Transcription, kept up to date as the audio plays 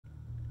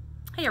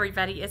Hey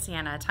everybody, it's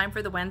Anna. Time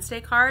for the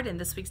Wednesday card in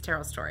this week's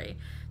tarot story.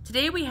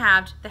 Today we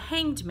have the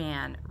Hanged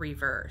Man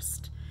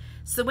reversed.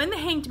 So when the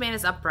Hanged Man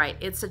is upright,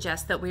 it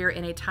suggests that we are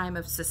in a time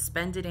of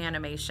suspended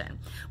animation,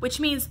 which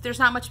means there's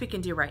not much we can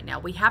do right now.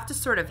 We have to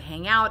sort of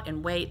hang out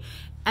and wait.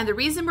 And the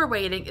reason we're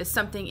waiting is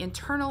something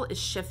internal is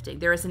shifting.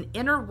 There is an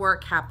inner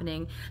work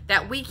happening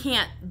that we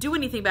can't do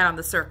anything about on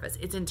the surface.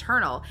 It's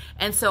internal.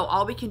 And so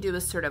all we can do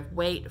is sort of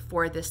wait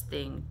for this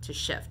thing to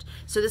shift.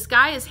 So this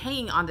guy is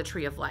hanging on the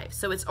tree of life.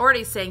 So it's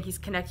already saying he's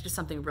connected to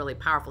something really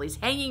powerful. He's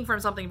hanging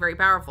from something very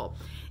powerful.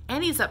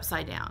 And he's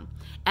upside down.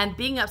 And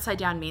being upside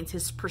down means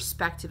his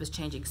perspective is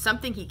changing.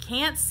 Something he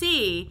can't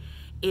see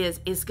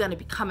is going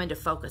to come into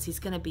focus. He's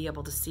going to be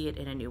able to see it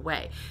in a new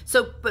way.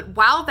 So, but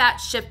while that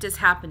shift is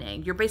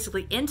happening, you're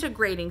basically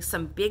integrating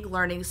some big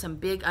learning, some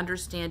big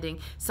understanding,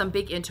 some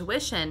big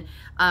intuition.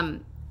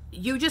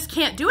 You just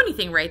can't do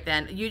anything right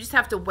then. You just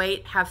have to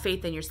wait, have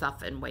faith in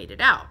yourself, and wait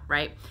it out,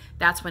 right?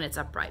 That's when it's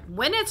upright.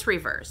 When it's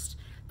reversed,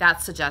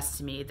 that suggests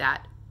to me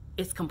that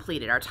it's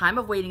completed. Our time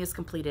of waiting is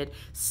completed.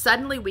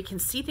 Suddenly we can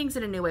see things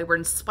in a new way. We're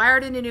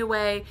inspired in a new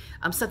way.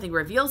 Something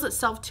reveals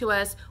itself to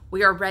us.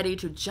 We are ready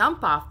to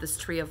jump off this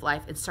tree of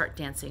life and start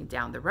dancing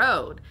down the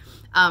road.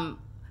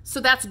 So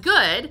that's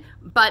good,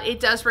 but it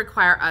does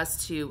require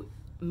us to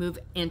move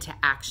into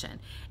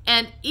action.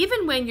 And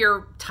even when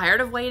you're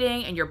tired of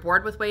waiting and you're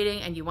bored with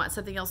waiting and you want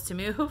something else to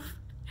move,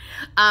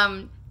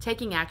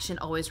 taking action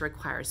always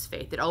requires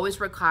faith. It always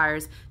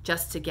requires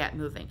just to get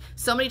moving.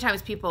 So many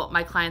times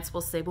my clients will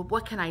say, well,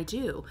 what can I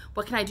do?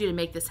 What can I do to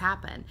make this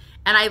happen?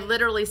 And I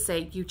literally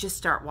say, you just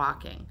start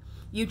walking.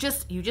 You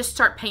just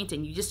start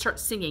painting. You just start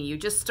singing. You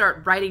just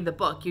start writing the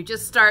book. You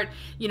just start,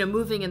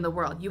 moving in the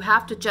world. You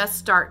have to just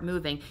start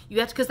moving.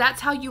 You have to, because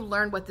that's how you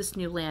learn what this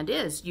new land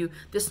is.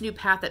 This new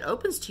path that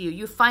opens to you,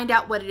 you find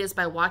out what it is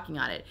by walking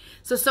on it.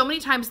 So many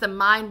times the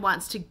mind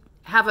wants to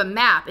have a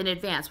map in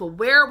advance. Well,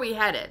 where are we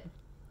headed?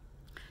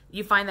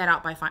 You find that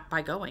out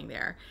by going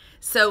there.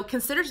 So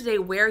consider today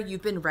where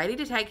you've been ready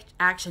to take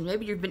action.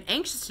 Maybe you've been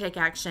anxious to take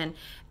action,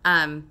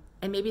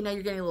 and maybe now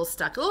you're getting a little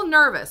stuck, a little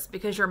nervous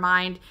because your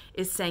mind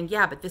is saying,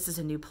 yeah, but this is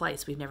a new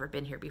place. We've never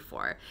been here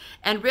before.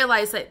 And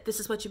realize that this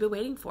is what you've been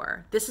waiting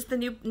for. This is the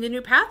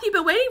new path you've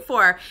been waiting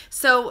for.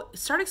 So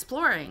start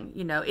exploring.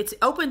 It's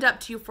opened up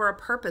to you for a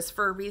purpose,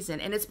 for a reason.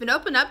 And it's been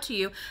opened up to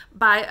you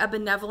by a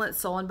benevolent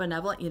soul and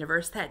benevolent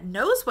universe that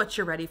knows what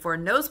you're ready for,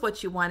 knows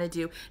what you want to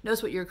do,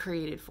 knows what you're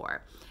created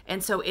for.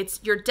 And so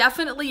you're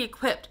definitely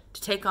equipped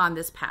to take on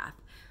this path.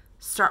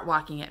 Start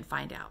walking it and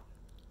find out.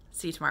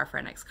 See you tomorrow for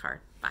our next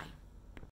card.